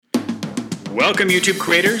Welcome, YouTube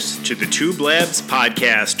creators, to the Tube Labs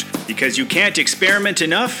podcast, because you can't experiment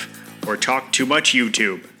enough or talk too much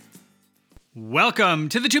YouTube. Welcome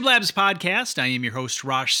to the Tube Labs podcast. I am your host,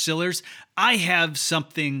 Rosh Sillers. I have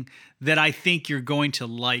something that I think you're going to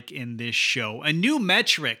like in this show, a new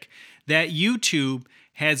metric that YouTube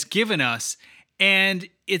has given us, and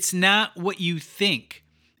it's not what you think.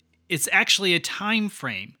 It's actually a time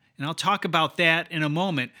frame, and I'll talk about that in a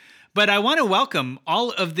moment. But I want to welcome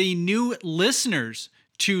all of the new listeners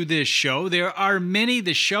to this show. There are many.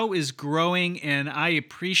 The show is growing, and I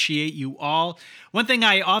appreciate you all. One thing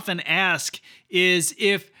I often ask is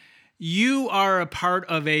if you are a part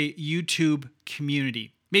of a YouTube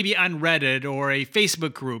community, maybe on Reddit or a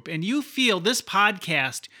Facebook group, and you feel this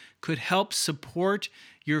podcast could help support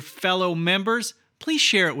your fellow members, please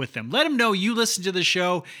share it with them. Let them know you listen to the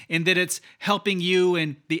show and that it's helping you,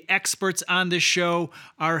 and the experts on the show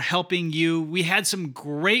are helping you. We had some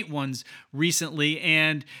great ones recently,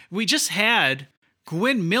 and we just had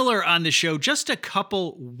Gwen Miller on the show just a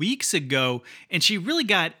couple weeks ago, and she really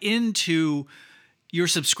got into your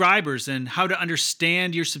subscribers and how to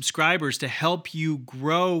understand your subscribers to help you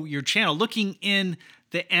grow your channel, looking in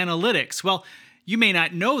the analytics. Well, you may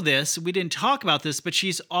not know this. We didn't talk about this, but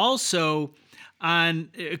she's also on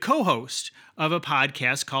a co-host of a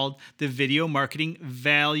podcast called the Video Marketing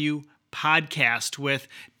Value Podcast with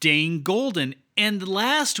Dane Golden. And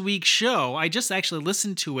last week's show, I just actually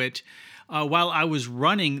listened to it while I was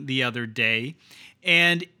running the other day,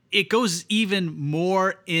 and it goes even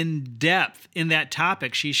more in depth in that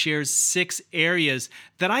topic. She shares 6 areas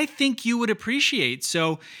that I think you would appreciate.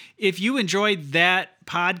 So if you enjoyed that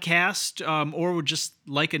podcast or would just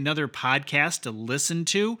like another podcast to listen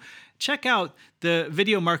to, check out the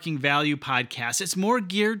Video Marketing Value Podcast. It's more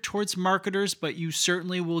geared towards marketers, but you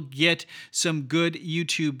certainly will get some good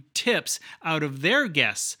YouTube tips out of their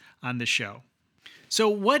guests on the show. So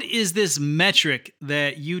what is this metric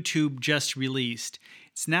that YouTube just released?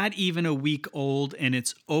 It's not even a week old, and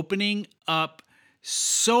it's opening up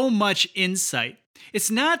so much insight. It's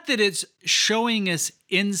not that it's showing us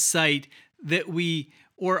insight that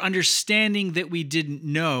or understanding that we didn't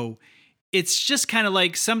know. It's just kind of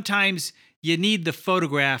like sometimes you need the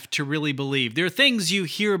photograph to really believe. There are things you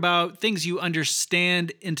hear about, things you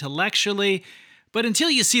understand intellectually, but until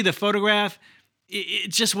you see the photograph,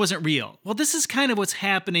 it just wasn't real. Well, this is kind of what's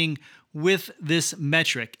happening with this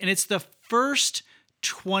metric, and it's the first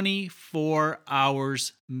 24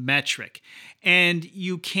 hours metric. And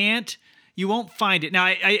you won't find it. Now,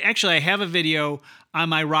 I have a video on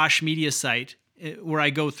my Rosh Media site where I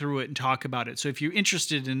go through it and talk about it. So if you're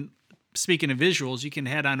interested in speaking of visuals, you can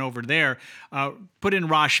head on over there, put in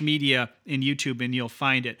Rosh Media in YouTube, and you'll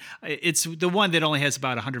find it. It's the one that only has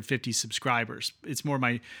about 150 subscribers. It's more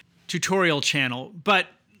my tutorial channel, but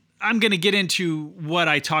I'm going to get into what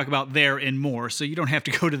I talk about there and more, so you don't have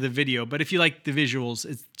to go to the video. But if you like the visuals,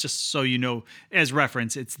 it's just so you know, as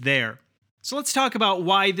reference, it's there. So let's talk about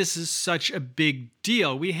why this is such a big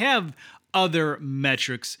deal. We have other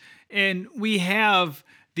metrics, and we have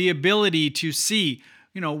the ability to see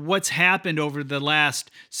what's happened over the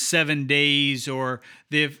last 7 days or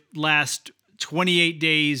the last 28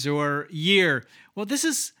 days or year. Well, this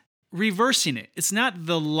is reversing it. It's not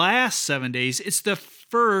the last 7 days. It's the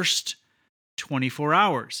first 24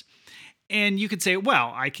 hours. And you could say,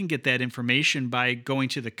 well, I can get that information by going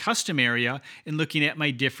to the custom area and looking at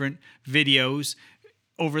my different videos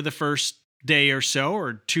over the first day or so,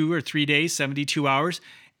 or 2 or 3 days, 72 hours.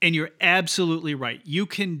 And you're absolutely right. You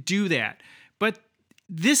can do that. But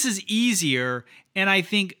this is easier, and I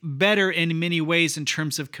think better in many ways in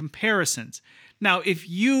terms of comparisons. Now, if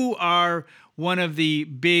you are one of the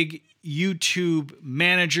big YouTube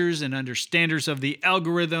managers and understanders of the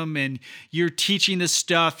algorithm, and you're teaching this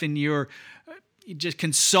stuff and you're just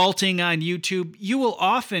consulting on YouTube, you will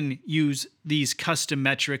often use these custom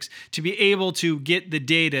metrics to be able to get the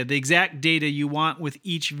data, the exact data you want with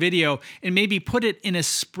each video, and maybe put it in a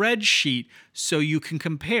spreadsheet so you can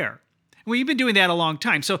compare. We've been doing that a long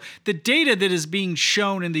time. So the data that is being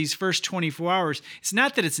shown in these first 24 hours, it's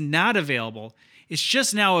not that it's not available. It's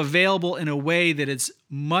just now available in a way that it's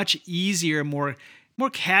much easier, more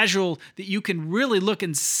casual, that you can really look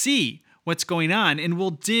and see what's going on. And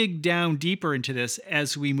we'll dig down deeper into this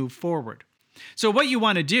as we move forward. So what you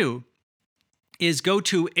want to do is go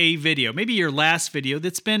to a video, maybe your last video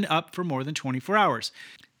that's been up for more than 24 hours.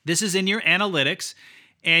 This is in your analytics.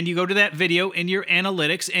 And you go to that video in your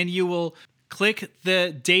analytics, and you will click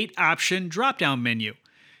the date option drop-down menu.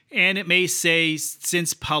 And it may say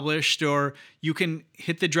since published, or you can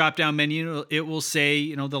hit the drop-down menu. It will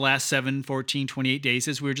say, the last 7, 14, 28 days,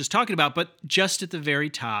 as we were just talking about. But just at the very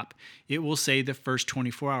top, it will say the first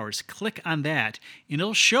 24 hours. Click on that, and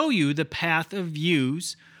it'll show you the path of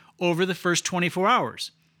views over the first 24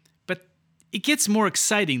 hours. But it gets more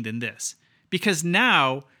exciting than this, because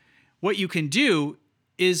now what you can do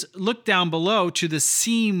is look down below to the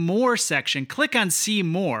See More section. Click on See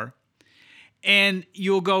More, and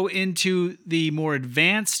you'll go into the more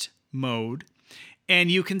advanced mode,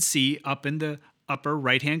 and you can see up in the upper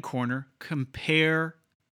right-hand corner, Compare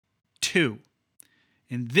To.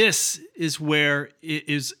 And this is where it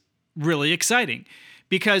is really exciting,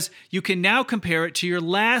 because you can now compare it to your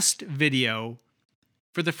last video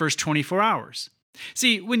for the first 24 hours.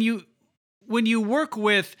 See, when you work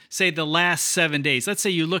with, say, the last 7 days, let's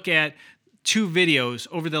say you look at 2 videos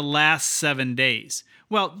over the last 7 days.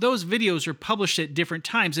 Well, those videos are published at different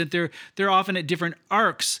times, and they're often at different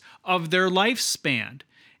arcs of their lifespan.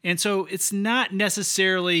 And so it's not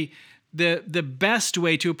necessarily the best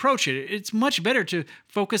way to approach it. It's much better to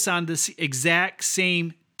focus on this exact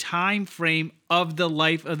same time frame of the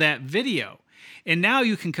life of that video. And now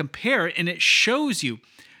you can compare it, and it shows you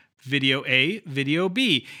video A, video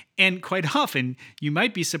B. And quite often, you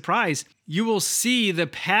might be surprised, you will see the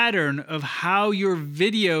pattern of how your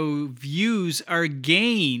video views are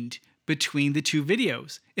gained between the 2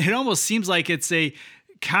 videos. It almost seems like it's a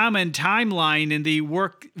common timeline, and they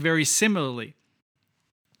work very similarly.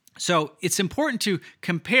 So it's important to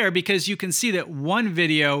compare, because you can see that one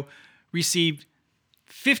video received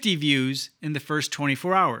 50 views in the first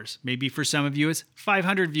 24 hours. Maybe for some of you it's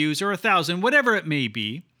 500 views or 1,000, whatever it may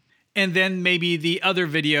be. And then maybe the other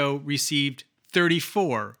video received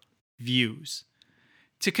 34 views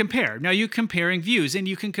to compare. Now you're comparing views, and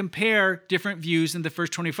you can compare different views in the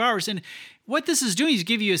first 24 hours. And what this is doing is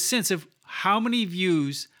give you a sense of how many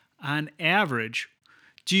views on average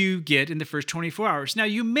do you get in the first 24 hours. Now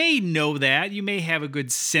you may know that. You may have a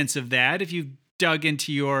good sense of that. If you've dug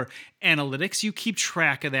into your analytics, you keep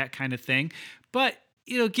track of that kind of thing. But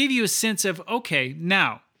it'll give you a sense of, okay,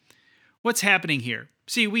 now what's happening here?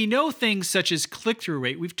 See, we know things such as click-through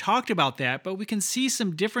rate. We've talked about that, but we can see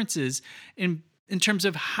some differences in terms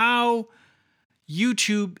of how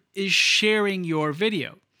YouTube is sharing your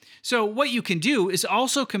video. So what you can do is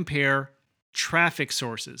also compare traffic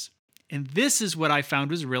sources. And this is what I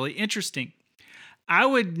found was really interesting. I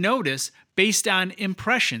would notice based on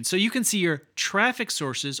impressions. So you can see your traffic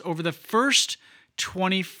sources over the first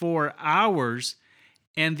 24 hours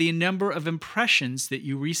and the number of impressions that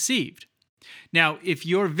you received. Now, if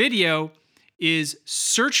your video is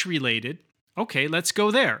search related, okay, let's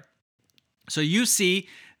go there. So you see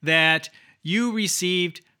that you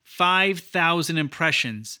received 5,000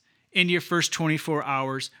 impressions in your first 24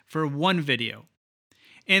 hours for one video.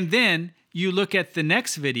 And then you look at the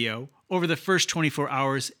next video over the first 24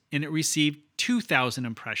 hours, and it received 2,000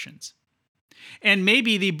 impressions. And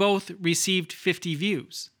maybe they both received 50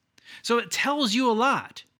 views. So it tells you a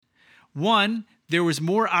lot. One, there was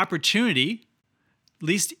more opportunity. At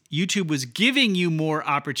least YouTube was giving you more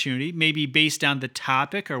opportunity, maybe based on the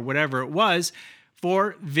topic or whatever it was,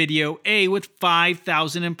 for video A with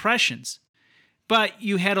 5,000 impressions. But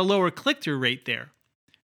you had a lower click-through rate there.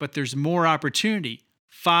 But there's more opportunity.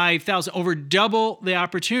 5,000, over double the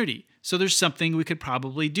opportunity. So there's something we could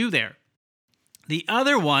probably do there. The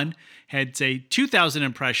other one had, say, 2,000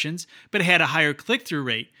 impressions, but it had a higher click-through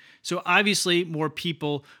rate. So obviously more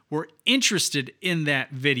people were interested in that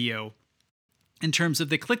video in terms of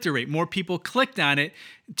the click-through rate. More people clicked on it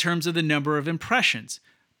in terms of the number of impressions.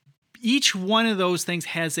 Each one of those things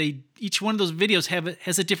each one of those videos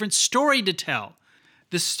has a different story to tell.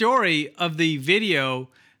 The story of the video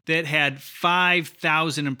that had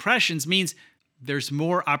 5,000 impressions means there's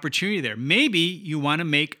more opportunity there. Maybe you want to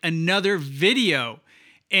make another video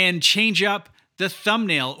and change up the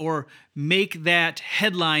thumbnail or make that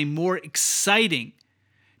headline more exciting,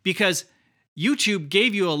 because YouTube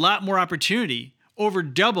gave you a lot more opportunity, over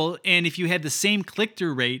double. And if you had the same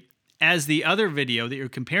click-through rate as the other video that you're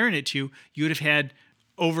comparing it to, you would have had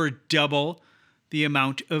over double the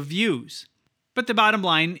amount of views. But the bottom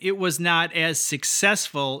line, it was not as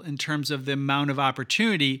successful in terms of the amount of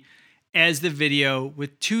opportunity as the video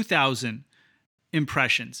with 2,000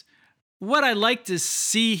 impressions. What I like to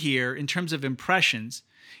see here in terms of impressions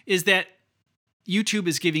is that YouTube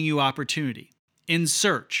is giving you opportunity. In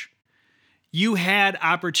search, you had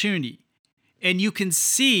opportunity, and you can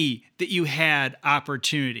see that you had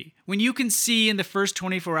opportunity. When you can see in the first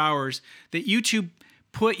 24 hours that YouTube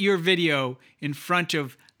put your video in front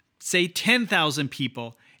of, say, 10,000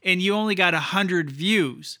 people, and you only got 100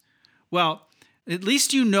 views, Well, at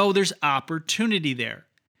least you know there's opportunity there.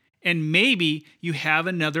 And maybe you have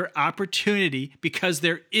another opportunity because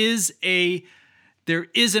there is an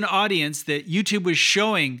audience that YouTube was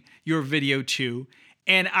showing your video to.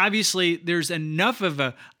 And obviously there's enough of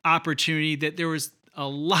an opportunity that there was a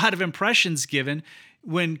lot of impressions given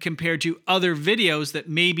when compared to other videos that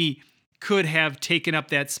maybe could have taken up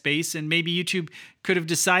that space, and maybe YouTube could have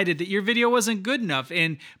decided that your video wasn't good enough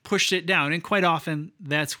and pushed it down. And quite often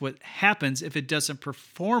that's what happens if it doesn't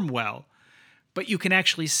perform well. But you can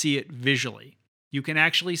actually see it visually. You can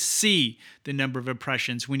actually see the number of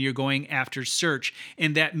impressions when you're going after search,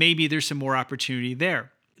 and that maybe there's some more opportunity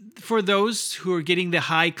there. For those who are getting the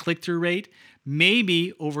high click-through rate,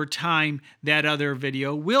 maybe over time that other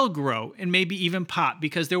video will grow and maybe even pop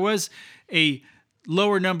because there was a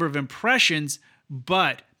lower number of impressions,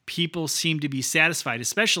 but people seem to be satisfied,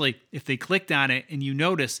 especially if they clicked on it and you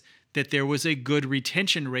notice that there was a good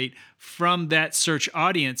retention rate from that search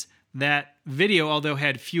audience. That video, although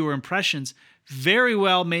had fewer impressions, very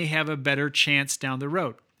well may have a better chance down the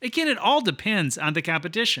road. Again, it all depends on the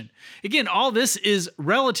competition. Again, all this is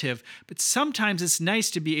relative, but sometimes it's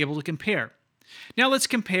nice to be able to compare. Now let's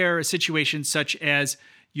compare a situation such as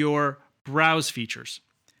your browse features.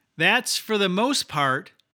 That's, for the most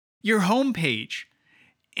part, your home page.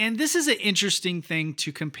 And this is an interesting thing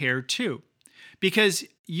to compare to, because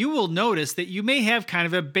you will notice that you may have kind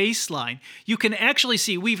of a baseline. You can actually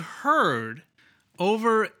see, we've heard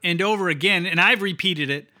over and over again, and I've repeated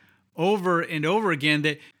it over and over again,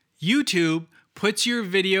 that YouTube puts your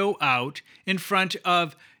video out in front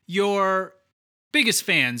of your biggest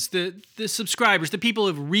fans, the subscribers, the people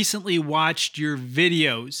who have recently watched your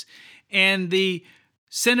videos, and they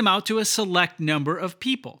send them out to a select number of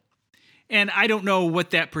people. And I don't know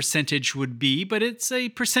what that percentage would be, but it's a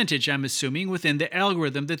percentage, I'm assuming, within the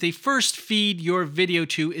algorithm that they first feed your video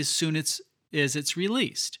to as soon as it's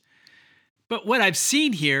released. But what I've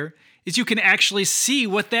seen here is you can actually see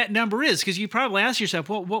what that number is, because you probably ask yourself,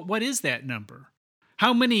 well, what is that number?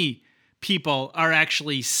 How many people are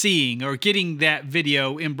actually seeing or getting that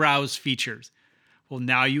video in browse features? Well,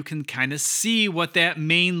 now you can kind of see what that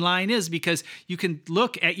main line is, because you can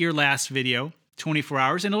look at your last video, 24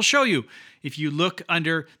 hours, and it'll show you. If you look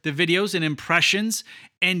under the videos and impressions,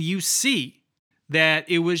 and you see that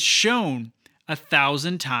it was shown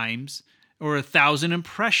 1,000 times or 1,000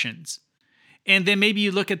 impressions. And then maybe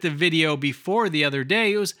you look at the video before the other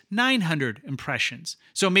day, it was 900 impressions.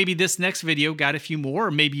 So maybe this next video got a few more,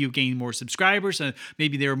 or maybe you gained more subscribers, and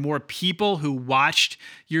maybe there are more people who watched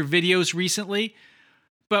your videos recently.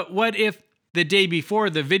 But what if the day before,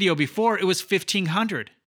 the video before, it was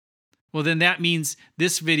 1,500? Well, then that means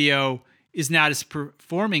this video is not as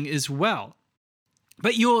performing as well.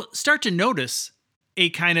 But you'll start to notice a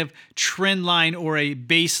kind of trend line or a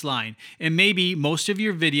baseline. And maybe most of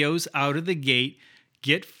your videos out of the gate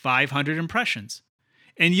get 500 impressions.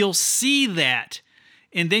 And you'll see that.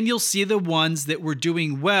 And then you'll see the ones that were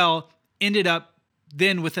doing well ended up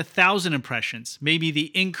then with 1,000 impressions. Maybe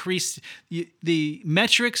the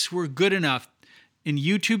metrics were good enough in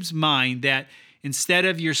YouTube's mind that instead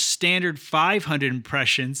of your standard 500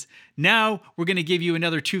 impressions, now we're going to give you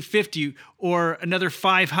another 250 or another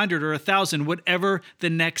 500 or 1,000, whatever the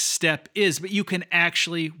next step is. But you can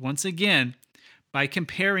actually, once again, by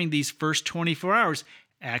comparing these first 24 hours,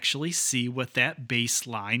 actually see what that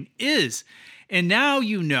baseline is. And now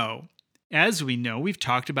you know, as we know, we've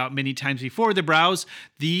talked about many times before, the browse,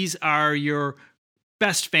 these are your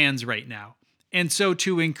best fans right now. And so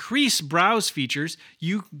to increase browse features,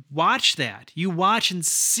 you watch that. You watch and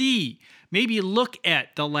see. Maybe look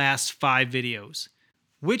at the last 5 videos.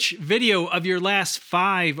 Which video of your last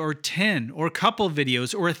 5 or 10 or couple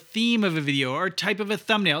videos or a theme of a video or type of a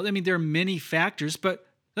thumbnail? I mean, there are many factors, but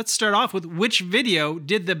let's start off with which video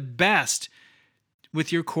did the best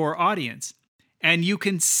with your core audience. And you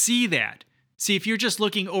can see that. See, if you're just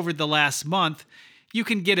looking over the last month, you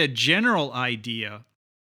can get a general idea,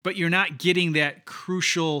 but you're not getting that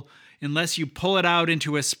crucial unless you pull it out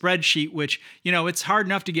into a spreadsheet, which, it's hard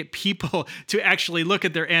enough to get people to actually look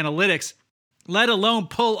at their analytics, let alone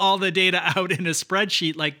pull all the data out in a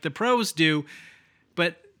spreadsheet like the pros do.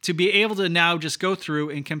 But to be able to now just go through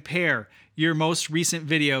and compare your most recent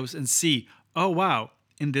videos and see, oh, wow,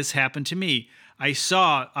 and this happened to me. I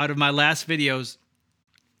saw out of my last videos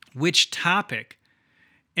which topic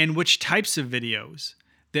and which types of videos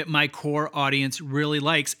that my core audience really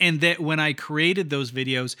likes, and that when I created those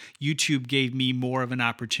videos, YouTube gave me more of an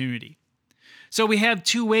opportunity. So we have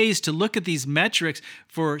 2 ways to look at these metrics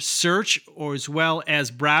for search or as well as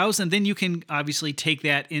browse, and then you can obviously take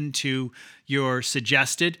that into your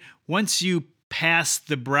suggested. Once you pass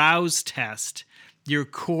the browse test, your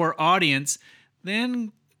core audience,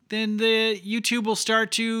 then the YouTube will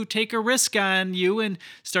start to take a risk on you and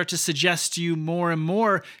start to suggest you more and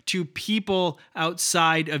more to people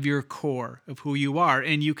outside of your core of who you are.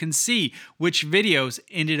 And you can see which videos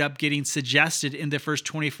ended up getting suggested in the first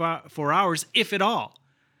 24 hours, if at all.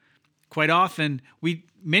 Quite often,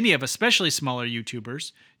 many of us, especially smaller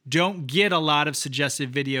YouTubers, don't get a lot of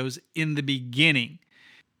suggested videos in the beginning.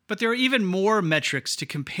 But there are even more metrics to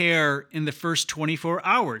compare in the first 24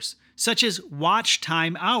 hours, such as watch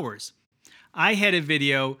time hours. I had a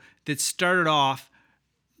video that started off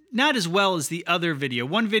not as well as the other video.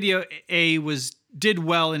 One video A did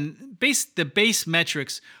well, and the base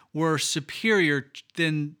metrics were superior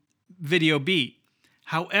than video B.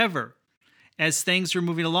 However, as things were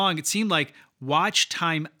moving along, it seemed like watch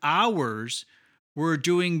time hours were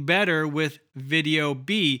doing better with video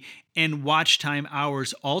B, and watch time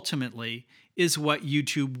hours ultimately is what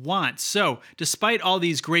YouTube wants. So despite all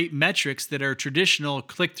these great metrics that are traditional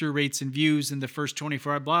click-through rates and views in the first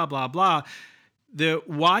 24 hours, blah, blah, blah, the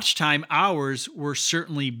watch time hours were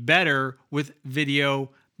certainly better with video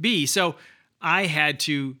B. So I had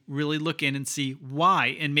to really look in and see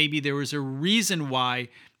why, and maybe there was a reason why.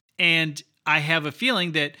 And I have a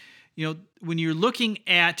feeling that, when you're looking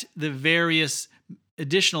at the various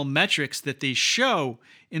additional metrics that they show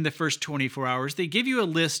in the first 24 hours, they give you a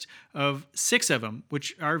list of 6 of them,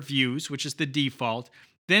 which are views, which is the default.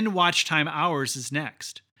 Then watch time hours is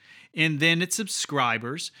next. And then it's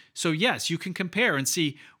subscribers. So yes, you can compare and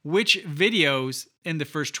see which videos in the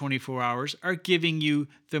first 24 hours are giving you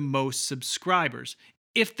the most subscribers.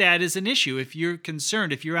 If that is an issue, if you're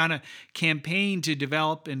concerned, if you're on a campaign to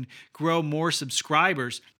develop and grow more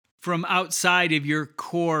subscribers from outside of your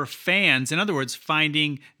core fans, in other words,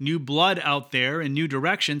 finding new blood out there and new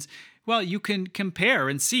directions, well, you can compare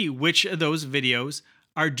and see which of those videos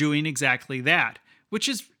are doing exactly that,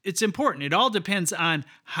 it's important. It all depends on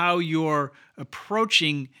how you're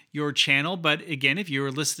approaching your channel. But again, if you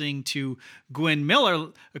were listening to Gwen Miller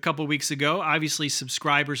a couple weeks ago, obviously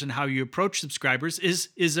subscribers and how you approach subscribers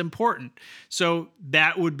is important. So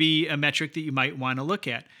that would be a metric that you might want to look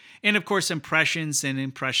at. And of course, impressions and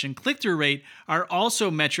impression click-through rate are also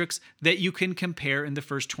metrics that you can compare in the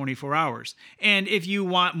first 24 hours. And if you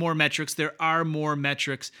want more metrics, there are more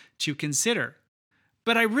metrics to consider.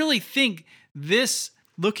 But I really think this,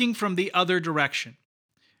 looking from the other direction,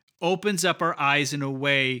 opens up our eyes in a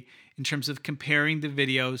way in terms of comparing the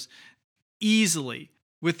videos easily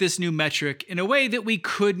with this new metric in a way that we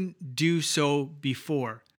couldn't do so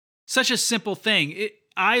before. Such a simple thing.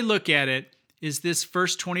 I look at it is this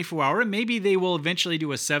first 24 hour, and maybe they will eventually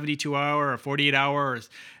do a 72 hour or 48 hour or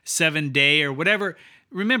 7-day or whatever.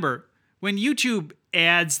 Remember, when YouTube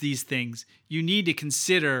adds these things, you need to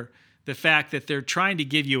consider the fact that they're trying to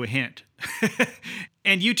give you a hint.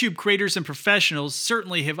 And YouTube creators and professionals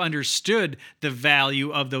certainly have understood the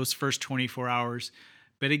value of those first 24 hours.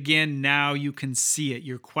 But again, now you can see it.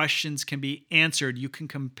 Your questions can be answered. You can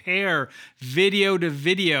compare video to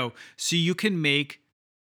video so you can make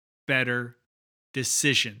better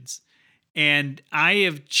decisions. And I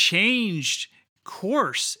have changed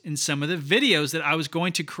course in some of the videos that I was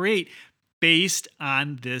going to create based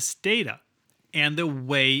on this data and the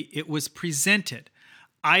way it was presented.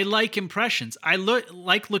 I like impressions. I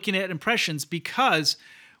like looking at impressions because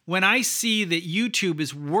when I see that YouTube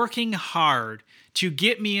is working hard to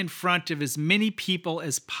get me in front of as many people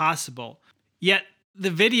as possible, yet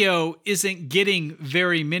the video isn't getting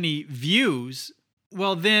very many views,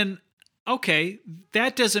 well then, okay,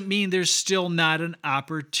 that doesn't mean there's still not an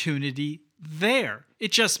opportunity there.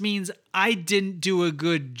 It just means I didn't do a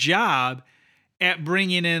good job at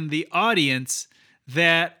bringing in the audience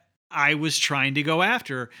that I was trying to go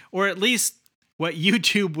after, or at least what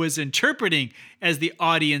YouTube was interpreting as the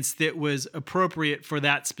audience that was appropriate for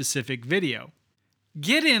that specific video.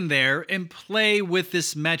 Get in there and play with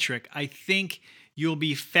this metric. I think you'll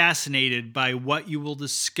be fascinated by what you will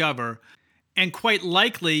discover. And quite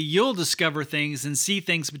likely, you'll discover things and see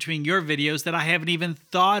things between your videos that I haven't even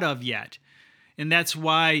thought of yet. And that's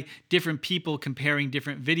why different people comparing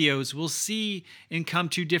different videos will see and come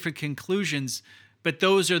to different conclusions. But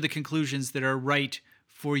those are the conclusions that are right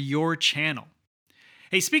for your channel.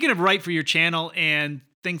 Hey, speaking of right for your channel and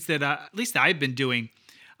things that at least I've been doing,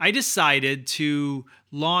 I decided to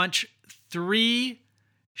launch 3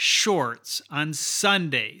 shorts on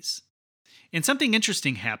Sundays. And something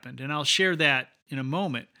interesting happened, and I'll share that in a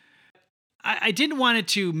moment. I didn't want it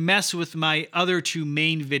to mess with my other 2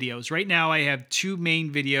 main videos. Right now I have 2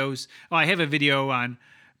 main videos. Well, I have a video on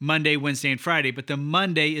Monday, Wednesday, and Friday. But the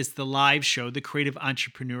Monday is the live show, the Creative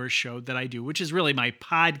Entrepreneur Show that I do, which is really my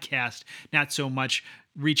podcast, not so much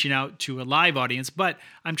reaching out to a live audience, but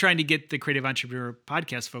I'm trying to get the Creative Entrepreneur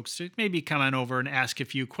Podcast folks to maybe come on over and ask a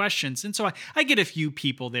few questions. And so I get a few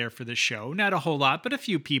people there for the show, not a whole lot, but a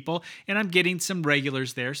few people, and I'm getting some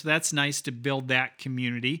regulars there. So that's nice to build that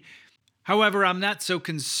community. However, I'm not so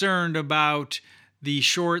concerned about the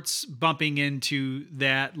shorts bumping into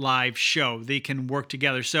that live show. They can work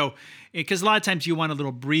together. So, because a lot of times you want a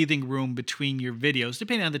little breathing room between your videos,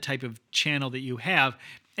 depending on the type of channel that you have.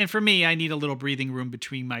 And for me, I need a little breathing room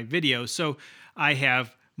between my videos. So I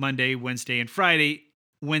have Monday, Wednesday, and Friday.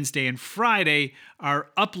 Wednesday and Friday are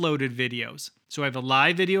uploaded videos. So I have a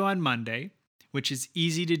live video on Monday, which is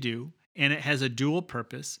easy to do, and it has a dual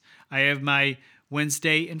purpose. I have my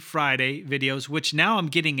Wednesday and Friday videos, which now I'm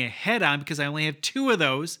getting ahead on because I only have 2 of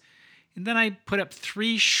those. And then I put up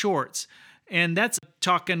 3 shorts. And that's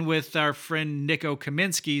talking with our friend Nico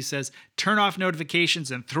Kaminsky, says, turn off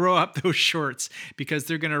notifications and throw up those shorts because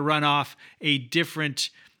they're going to run off a different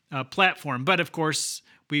platform. But of course,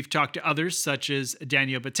 we've talked to others such as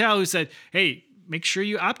Daniel Battelle, who said, hey, make sure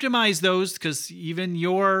you optimize those because even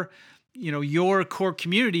your core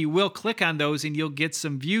community will click on those and you'll get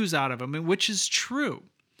some views out of them, which is true.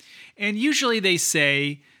 And usually they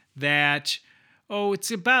say that,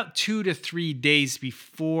 it's about 2 to 3 days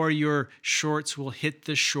before your shorts will hit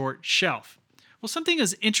the short shelf. Well, something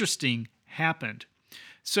is interesting happened.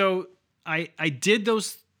 So I did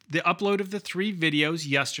the upload of the 3 videos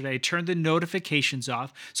yesterday. I turned the notifications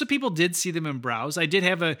off. So people did see them and browse. I did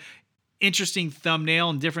have a interesting thumbnail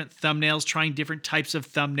and different thumbnails, trying different types of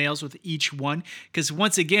thumbnails with each one. Because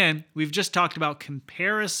once again, we've just talked about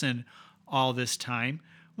comparison all this time.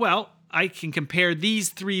 Well, I can compare these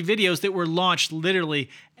 3 videos that were launched literally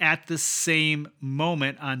at the same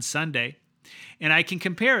moment on Sunday. And I can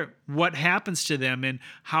compare what happens to them and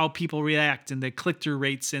how people react and the click-through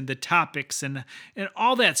rates and the topics and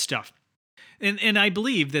all that stuff. And I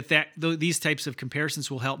believe that these types of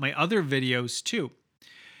comparisons will help my other videos too.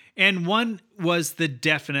 And one was the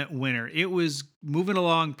definite winner. It was moving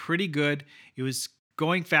along pretty good. It was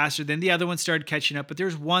going faster. Then the other one started catching up, but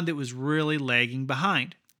there's one that was really lagging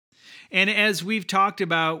behind. And as we've talked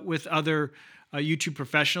about with other YouTube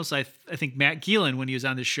professionals, I think Matt Gielen, when he was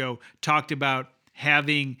on the show, talked about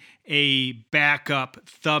having a backup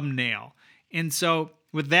thumbnail. And so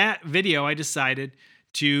with that video, I decided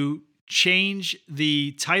to change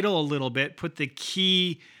the title a little bit, put the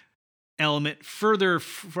key element further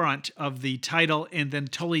front of the title, and then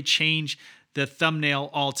totally change the thumbnail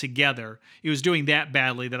altogether. It was doing that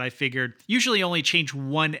badly that I figured usually only change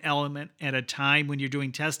one element at a time when you're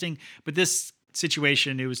doing testing. But this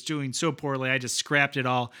situation, it was doing so poorly, I just scrapped it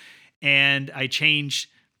all and I changed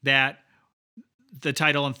the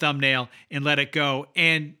title and thumbnail and let it go.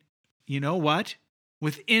 And you know what?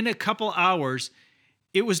 Within a couple hours,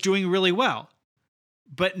 it was doing really well.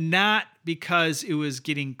 But not because it was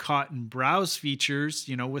getting caught in browse features,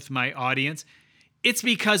 with my audience. It's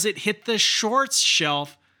because it hit the shorts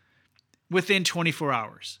shelf within 24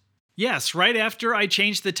 hours. Yes, right after I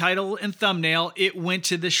changed the title and thumbnail, it went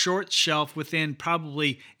to the shorts shelf within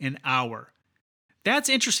probably an hour. That's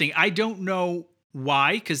interesting. I don't know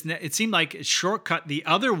why, because it seemed like it shortcut the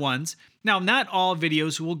other ones. Now, not all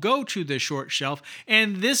videos will go to the short shelf,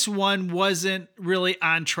 and this one wasn't really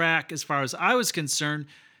on track as far as I was concerned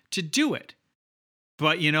to do it.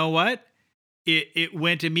 But you know what? It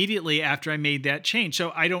went immediately after I made that change.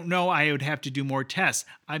 So I don't know. I would have to do more tests.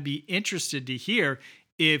 I'd be interested to hear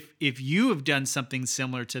if you have done something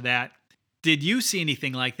similar to that. Did you see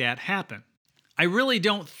anything like that happen? I really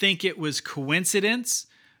don't think it was coincidence,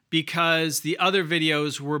 because the other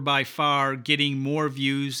videos were by far getting more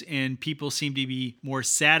views and people seem to be more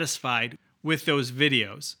satisfied with those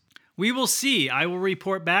videos. We will see. I will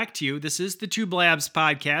report back to you. This is the Two Blabs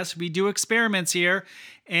podcast. We do experiments here,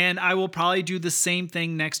 and I will probably do the same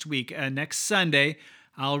thing next week. Next Sunday,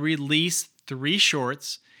 I'll release 3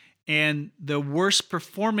 shorts, and the worst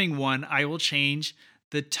performing one, I will change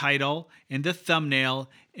the title and the thumbnail,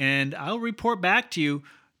 and I'll report back to you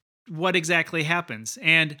what exactly happens.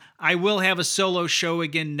 And I will have a solo show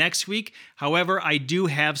again next week. However, I do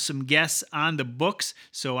have some guests on the books,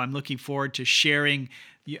 so I'm looking forward to sharing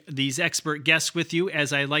these expert guests with you,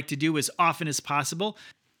 as I like to do as often as possible.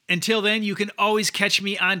 Until then, you can always catch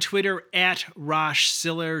me on Twitter at Rosh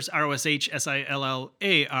Sillars,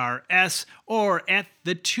 ROSHSILLARS, or at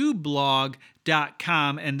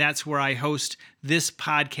thetwoblog.com, and that's where I host this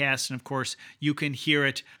podcast. And of course, you can hear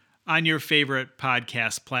it on your favorite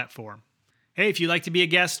podcast platform. Hey, if you'd like to be a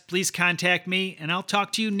guest, please contact me, and I'll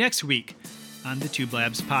talk to you next week. on the Two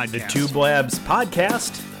Blabs podcast. The Two Blabs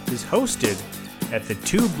podcast is hosted at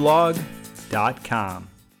thetublog.com.